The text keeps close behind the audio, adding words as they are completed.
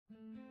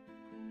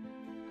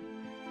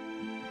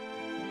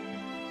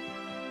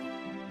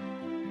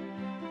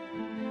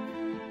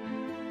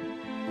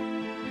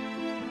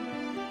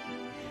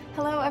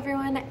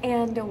everyone,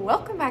 and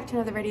welcome back to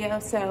another video.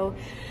 So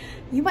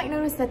you might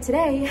notice that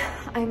today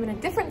I'm in a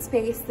different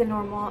space than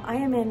normal. I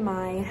am in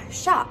my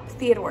shop,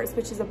 Theodore's,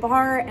 which is a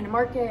bar and a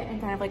market and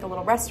kind of like a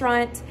little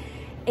restaurant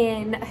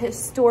in a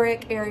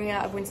historic area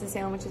of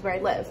Winston-Salem, which is where I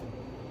live.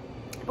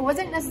 I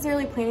wasn't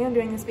necessarily planning on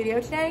doing this video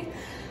today,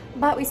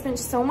 but we spent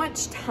so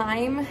much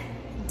time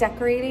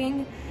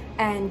decorating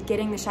and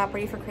getting the shop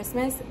ready for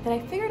Christmas that I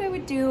figured I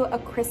would do a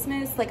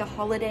Christmas, like a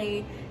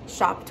holiday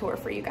shop tour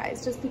for you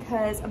guys, just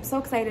because I'm so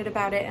excited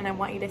about it and I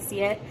want you to see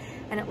it,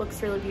 and it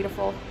looks really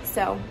beautiful.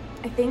 So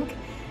I think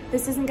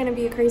this isn't going to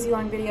be a crazy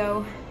long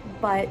video,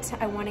 but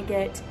I want to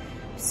get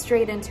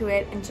straight into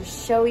it and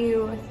just show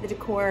you the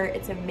decor.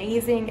 It's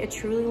amazing. It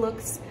truly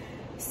looks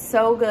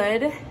so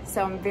good.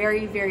 So I'm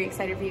very, very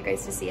excited for you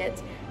guys to see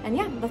it. And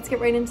yeah, let's get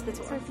right into the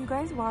tour. So if you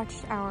guys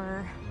watched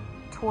our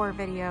tour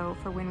video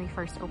for when we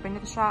first opened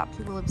the shop,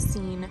 you will have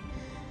seen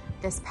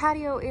this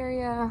patio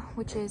area,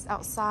 which is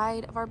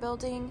outside of our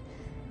building,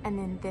 and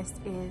then this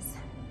is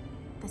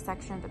the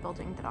section of the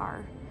building that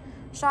our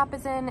shop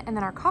is in, and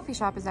then our coffee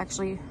shop is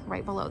actually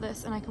right below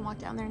this, and I can walk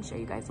down there and show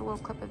you guys a little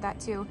clip of that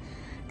too,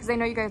 because I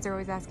know you guys are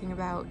always asking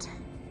about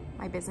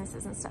my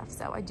businesses and stuff,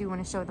 so I do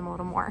want to show them a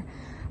little more.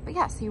 But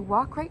yeah, so you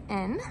walk right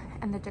in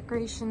and the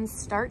decorations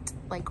start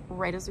like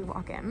right as we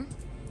walk in.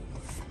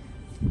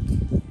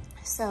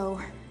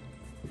 So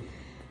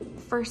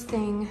first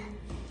thing,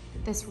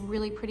 this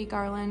really pretty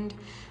garland.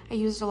 I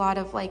used a lot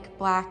of like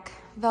black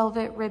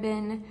velvet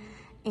ribbon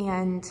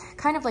and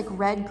kind of like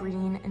red,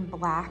 green, and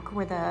black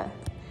were the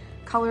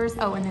colors.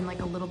 Oh, and then like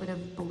a little bit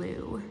of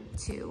blue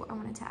too I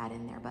wanted to add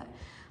in there, but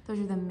those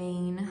are the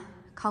main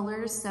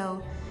colors.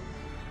 So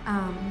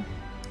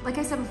like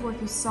I said before,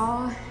 if you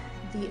saw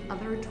the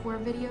other tour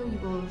video, you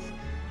will have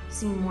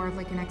seen more of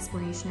like an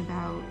explanation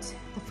about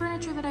the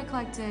furniture that I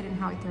collected and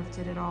how I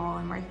thrifted it all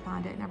and where I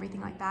found it and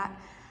everything like that.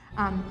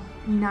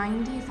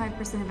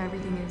 95% of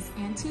everything is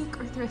antique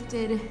or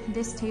thrifted.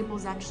 This table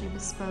is actually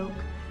bespoke.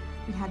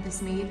 We had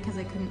this made because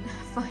I couldn't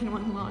find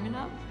one long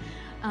enough.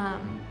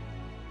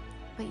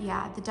 But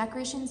yeah, the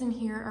decorations in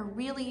here are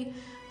really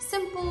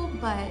simple,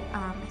 but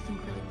I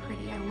think really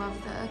pretty. I love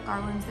the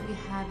garlands that we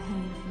have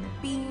hanging from the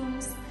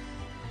beams.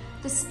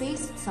 The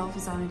space itself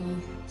is already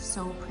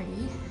so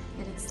pretty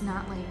that it's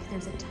not like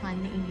there's a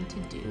ton that you need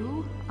to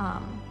do.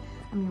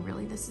 I mean,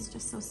 really, this is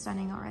just so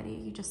stunning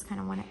already. You just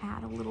kind of want to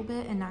add a little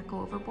bit and not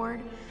go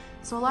overboard.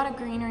 So a lot of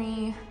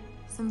greenery,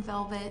 some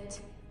velvet,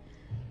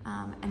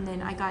 and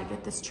then I gotta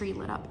get this tree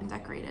lit up and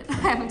decorated. I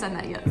haven't done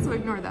that yet, so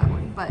ignore that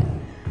one. But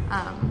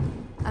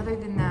other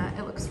than that,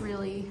 it looks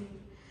really,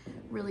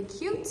 really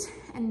cute.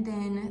 And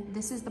then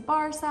this is the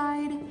bar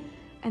side,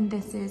 and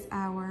this is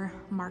our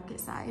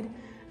market side.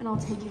 And I'll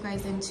take you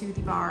guys into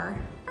the bar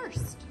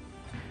first.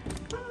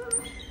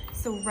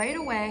 So right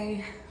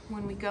away,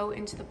 when we go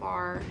into the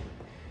bar,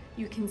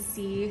 you can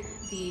see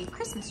the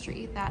Christmas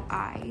tree that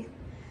I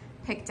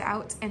picked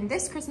out. And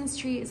this Christmas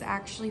tree is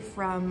actually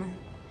from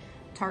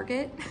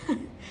Target.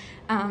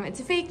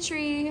 It's a fake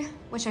tree,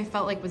 which I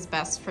felt like was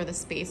best for the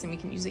space and we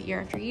can use it year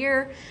after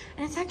year.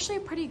 And it's actually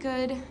a pretty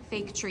good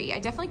fake tree. I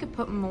definitely could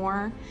put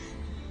more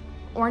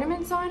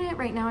ornaments on it.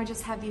 Right now I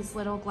just have these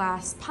little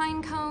glass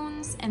pine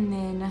cones and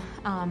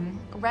then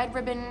red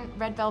ribbon,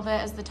 red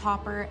velvet as the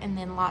topper, and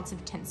then lots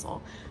of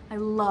tinsel. I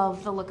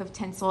love the look of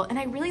tinsel, and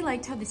I really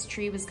liked how this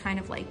tree was kind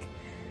of like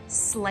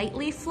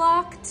slightly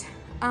flocked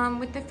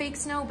with the fake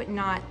snow, but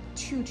not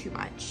too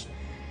much.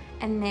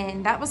 And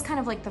then that was kind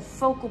of like the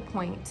focal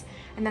point,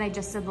 and then I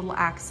just did little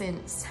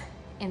accents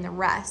in the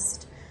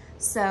rest.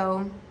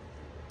 So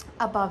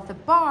above the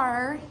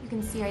bar, you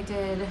can see I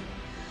did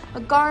a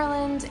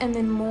garland and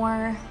then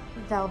more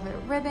velvet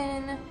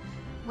ribbon,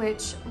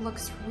 which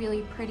looks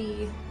really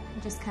pretty,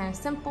 just kind of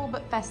simple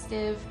but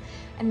festive.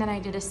 And then I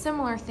did a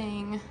similar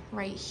thing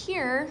right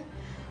here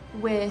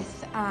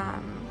with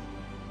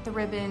the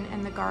ribbon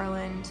and the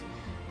garland,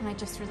 and I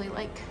just really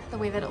like the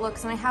way that it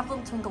looks. And I have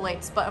little twinkle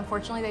lights, but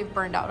unfortunately they've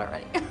burned out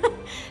already.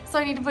 So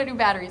I need to put new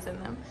batteries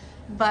in them.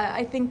 But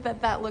I think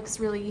that that looks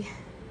really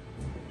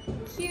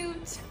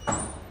cute,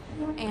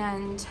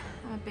 and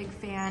I'm a big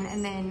fan.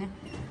 And then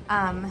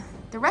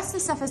the rest of the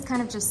stuff is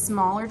kind of just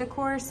smaller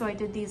decor. So I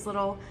did these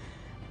little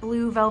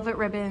blue velvet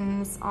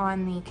ribbons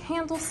on the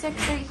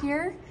candlesticks right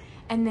here.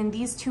 And then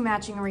these two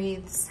matching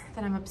wreaths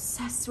that I'm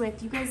obsessed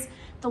with. You guys,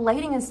 the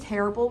lighting is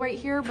terrible right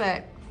here,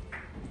 but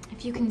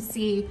if you can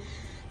see,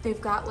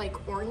 they've got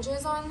like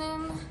oranges on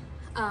them,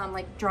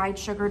 like dried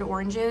sugared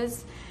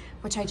oranges,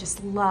 which I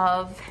just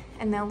love.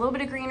 And then a little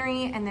bit of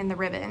greenery, and then the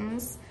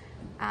ribbons.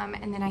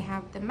 And then I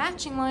have the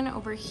matching one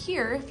over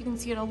here, if you can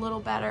see it a little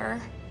better.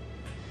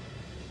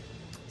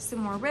 Some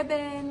more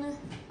ribbon,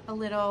 a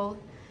little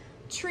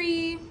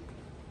tree.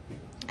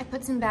 I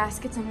put some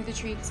baskets under the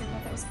tree because I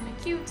thought that was kind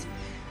of cute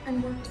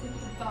and worked with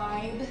the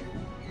vibe.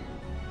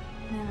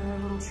 And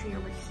another little tree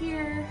over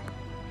here.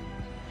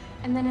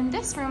 And then in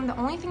this room, the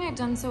only thing I've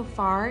done so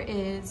far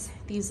is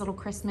these little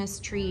Christmas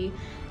tree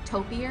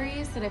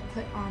topiaries that I've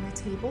put on the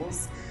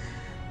tables.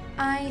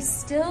 I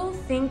still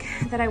think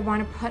that I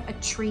want to put a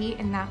tree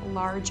in that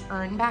large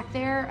urn back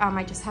there.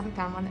 I just haven't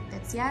found one that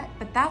fits yet,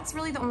 but that's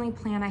really the only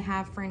plan I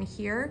have for in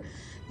here.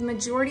 The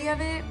majority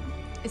of it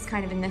is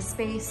kind of in this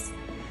space.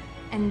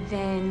 And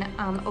then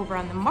over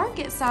on the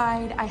market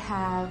side, I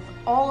have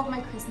all of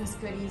my Christmas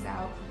goodies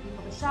out for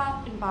people to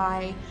shop and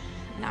buy,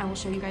 and I will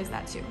show you guys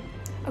that too.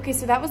 Okay,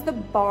 so that was the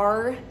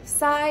bar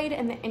side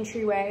and the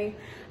entryway.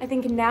 I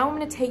think now I'm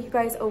gonna take you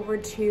guys over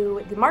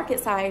to the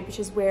market side, which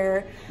is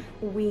where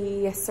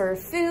we serve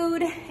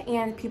food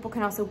and people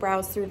can also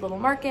browse through the little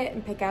market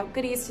and pick out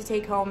goodies to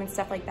take home and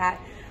stuff like that.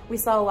 We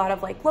sell a lot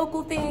of like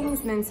local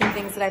things and then some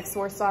things that I've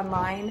sourced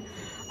online.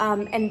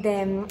 And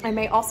then I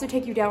may also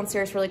take you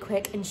downstairs really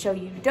quick and show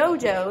you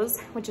Dojo's,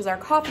 which is our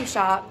coffee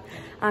shop,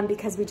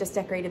 because we just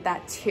decorated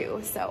that too.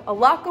 So a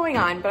lot going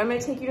on, but I'm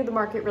gonna take you to the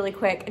market really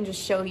quick and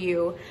just show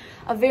you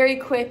a very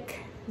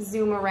quick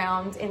zoom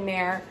around in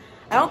there.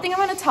 I don't think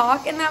I'm gonna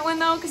talk in that one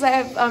though, because I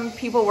have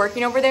people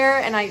working over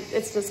there and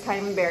it's just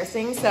kind of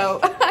embarrassing. So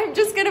I'm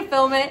just gonna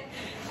film it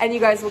and you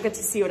guys will get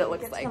to see what it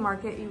looks like. The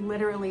market, you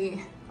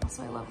literally,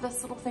 also I love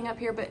this little thing up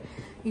here, but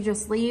you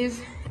just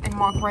leave and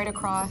walk right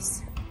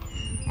across.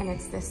 And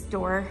it's this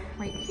door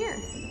right here.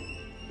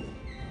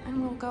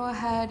 And we'll go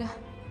ahead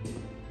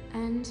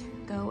and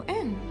go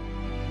in.